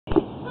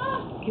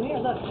Come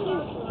here, look.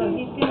 So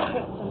he's going to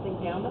put something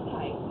down the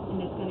pipe, and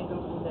it's going to go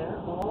from there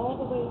all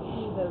the way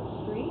to the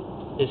street.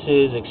 This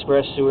is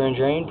Express Sewer and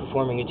Drain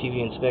performing a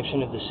TV inspection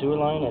of the sewer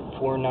line at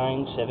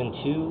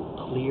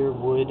 4972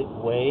 Clearwood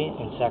Way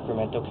in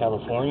Sacramento,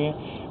 California.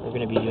 We're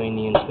going to be doing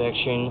the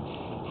inspection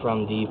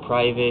from the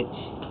private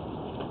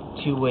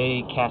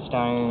two-way cast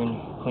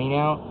iron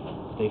cleanout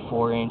with a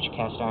 4-inch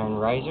cast iron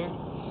riser.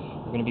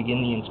 We're going to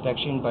begin the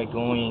inspection by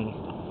going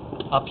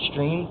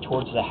upstream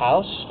towards the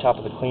house. Top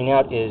of the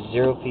cleanout is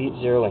 0 feet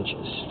 0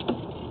 inches.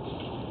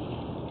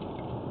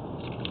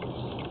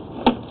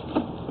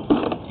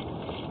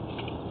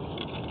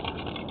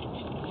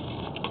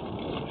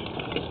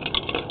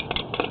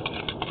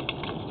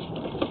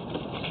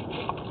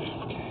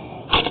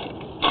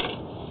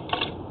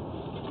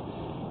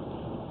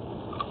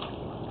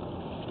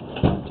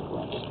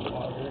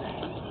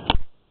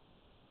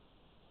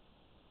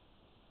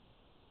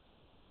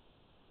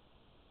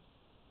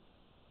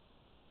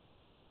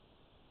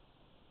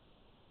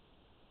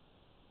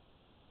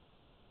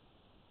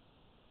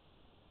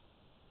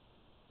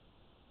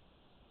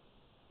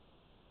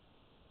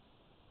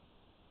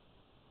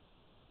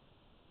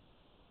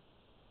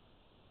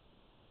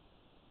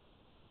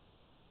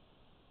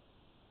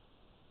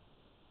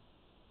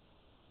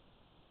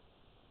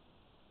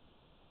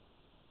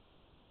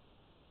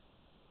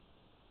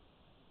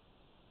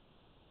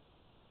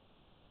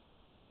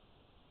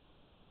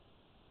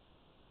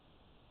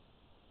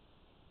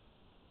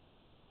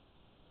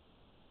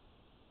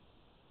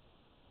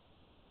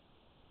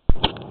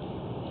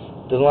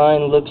 The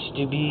line looks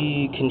to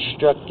be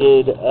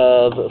constructed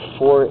of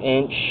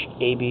 4-inch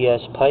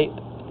ABS pipe.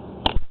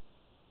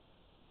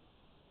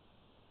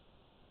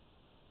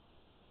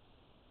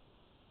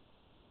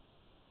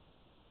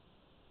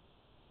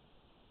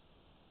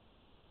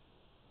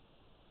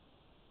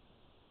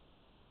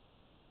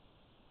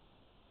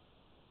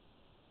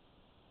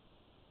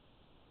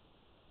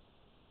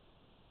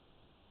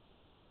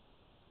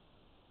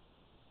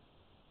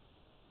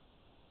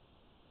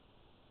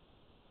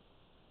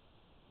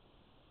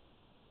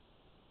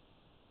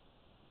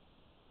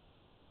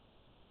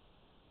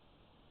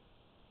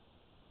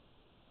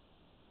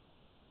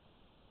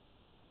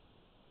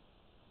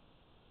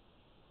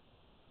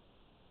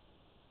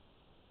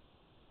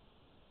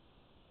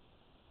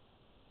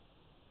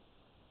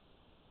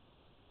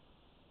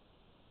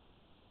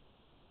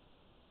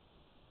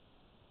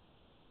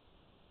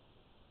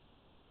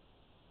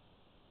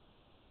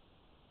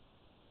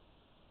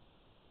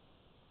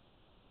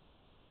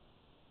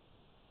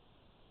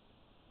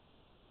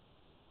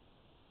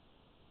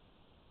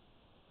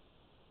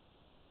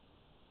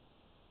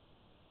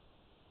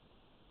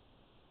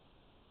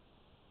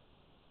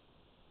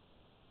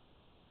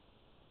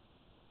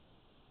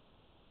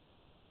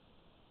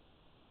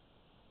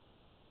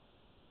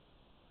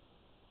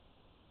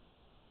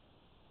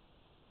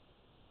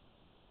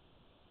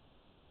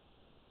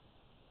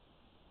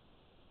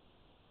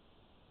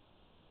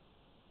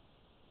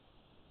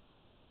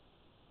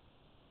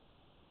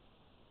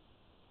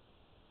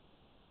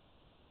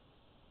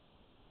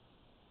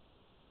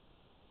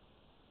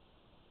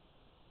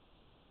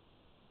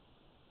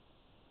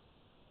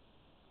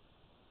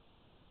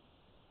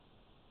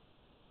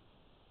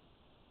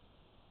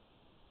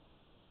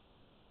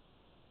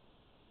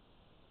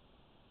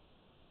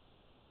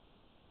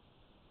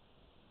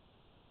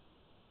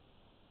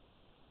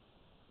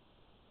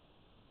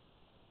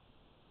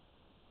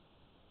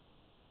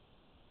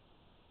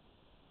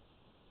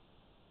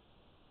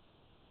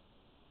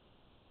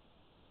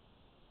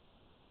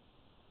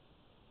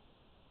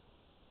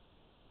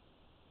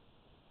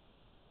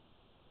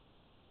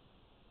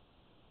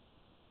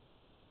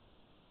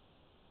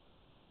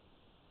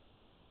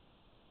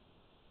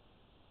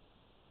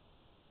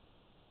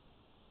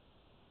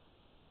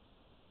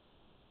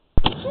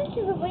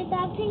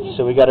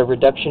 So we got a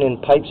reduction in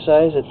pipe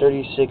size at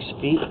 36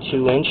 feet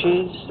 2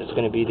 inches. That's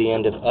going to be the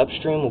end of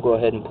upstream. We'll go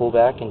ahead and pull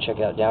back and check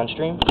out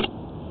downstream.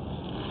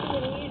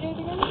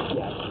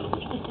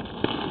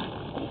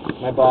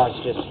 My boss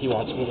he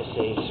wants me to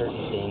say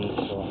certain things,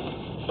 so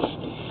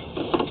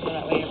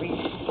that way every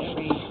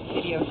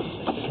video is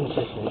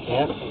consistent.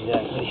 Yeah,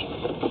 exactly.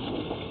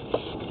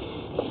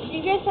 Do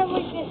you guys have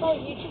like this whole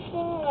YouTube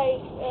thing, like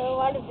a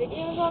lot of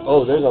videos on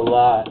Oh, there's a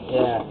lot,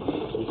 yeah.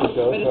 You can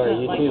go But to it's our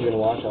not YouTube like and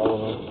watch all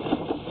of them. I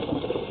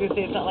was going to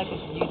say, it's not like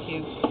it's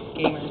YouTube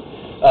gamers.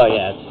 Oh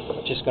yeah,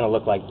 it's just gonna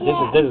look like this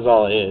is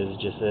all it is,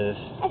 just this.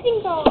 I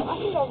think I'll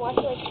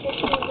watch like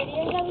 15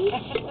 videos at least.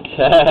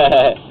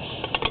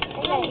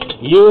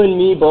 You and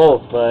me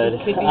both, bud.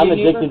 I'm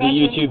addicted to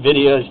YouTube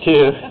videos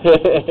too.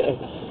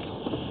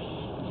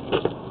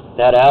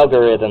 That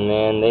algorithm,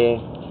 man,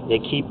 they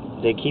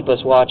keep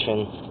us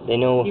watching. They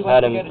know you how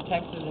to. You want to go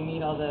to Texas and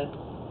meet all the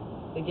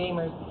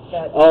gamers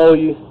that. Oh,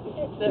 is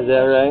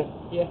that right?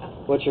 Yeah.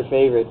 What's your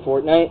favorite?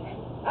 Fortnite?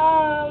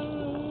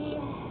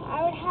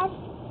 I would have.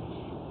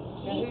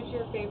 Now, who's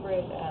your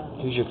favorite?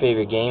 Who's your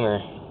favorite gamer?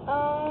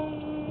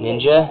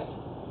 Ninja?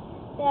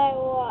 That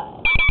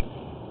what?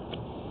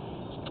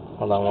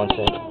 Hold on one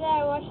second. That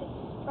I watch is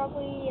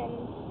probably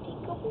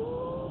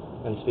Peekaboo.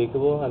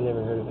 Unspeakable? I've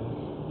never heard of him.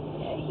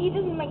 He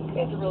doesn't make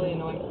He's a really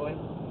annoying boy.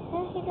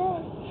 Yeah, he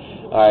does.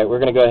 Alright, we're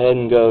going to go ahead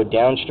and go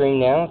downstream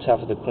now.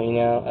 Top of the clean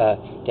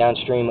out,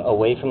 downstream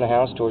away from the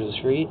house towards the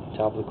street.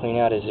 Top of the clean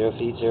out is 0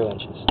 feet, 0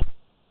 inches.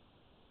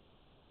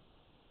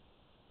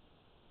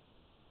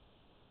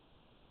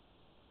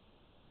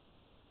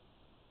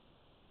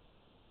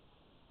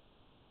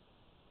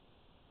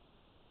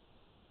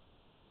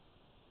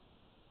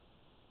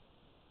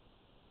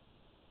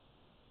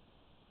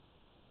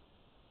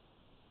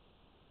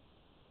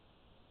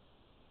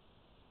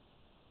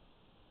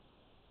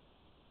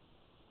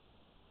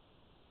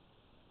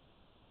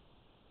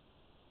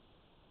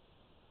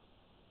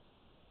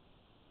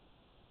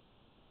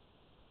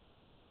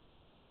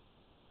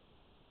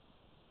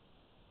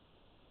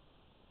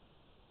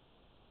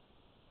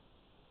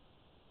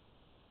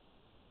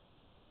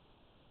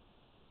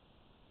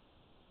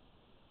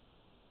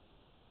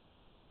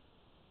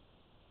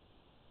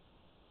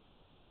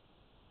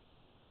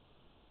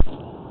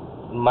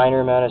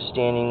 Minor amount of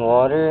standing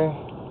water,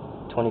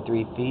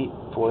 23 feet,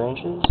 4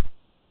 inches.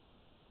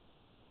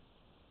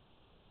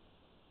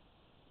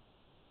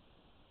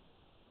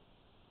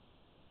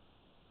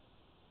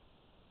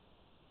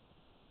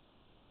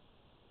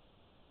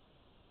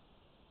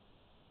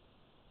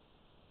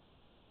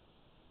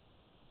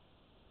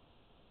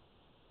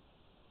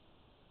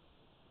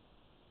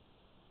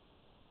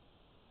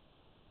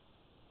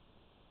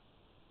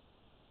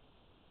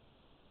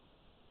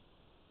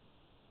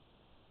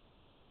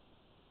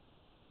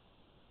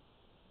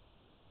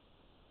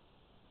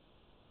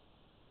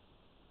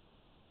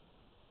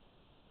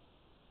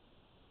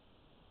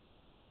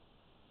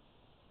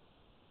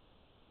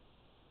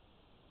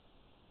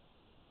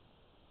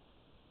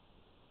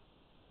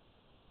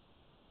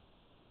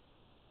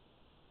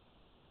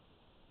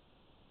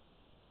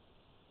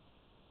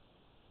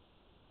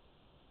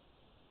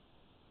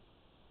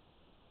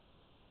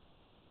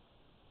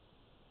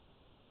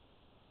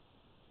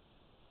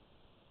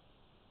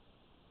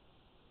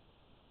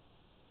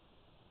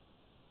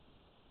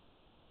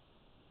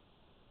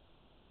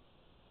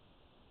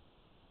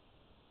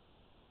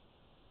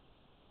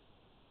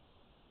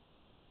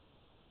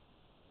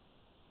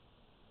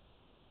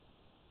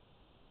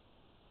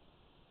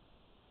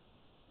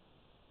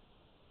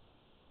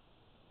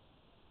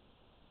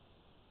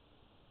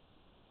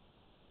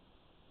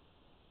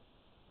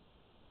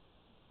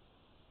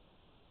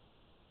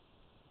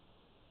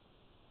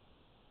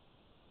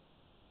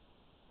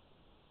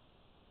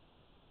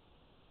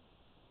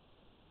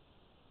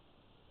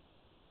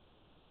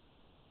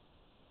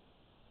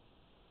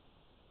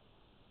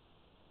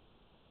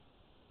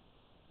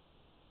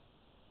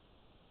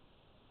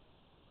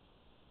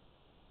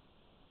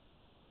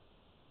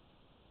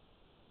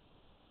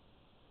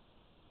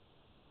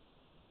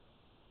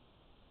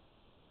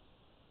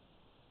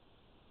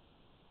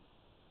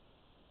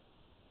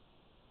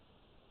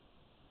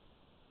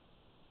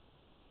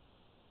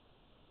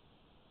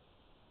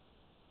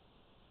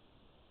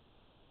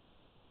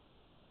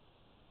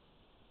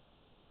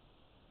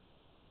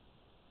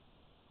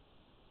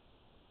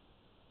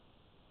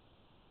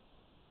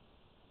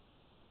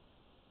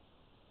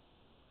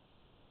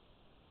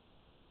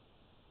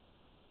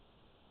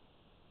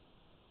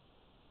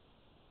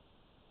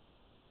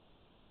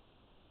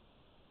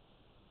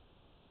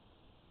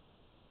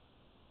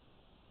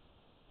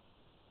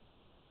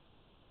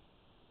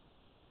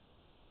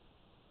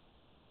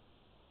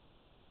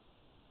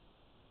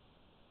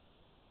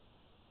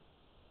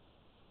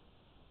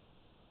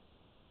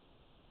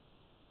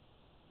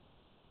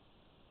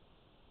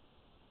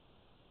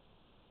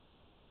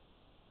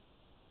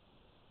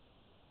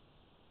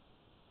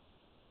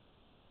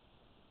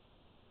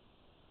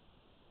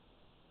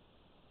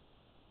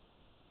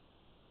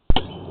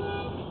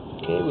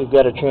 Okay, we've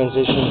got a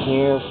transition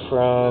here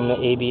from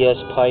ABS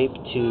pipe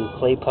to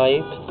clay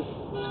pipe.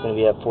 It's going to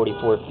be at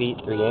 44 feet,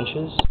 3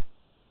 inches.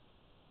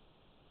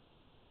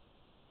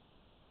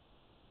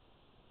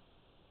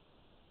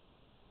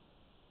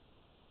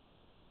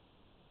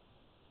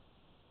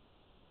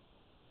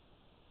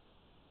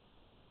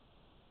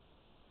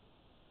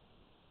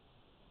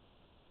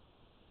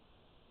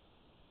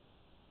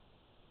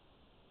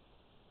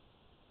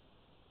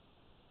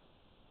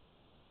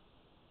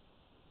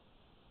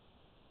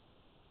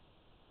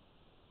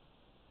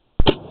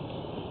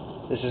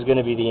 This is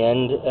going to be the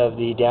end of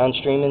the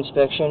downstream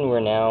inspection. We're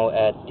now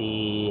at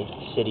the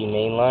city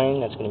main line.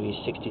 That's going to be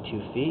 62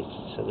 feet.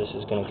 So this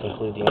is going to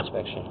conclude the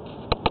inspection.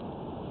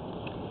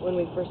 When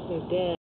we first moved in,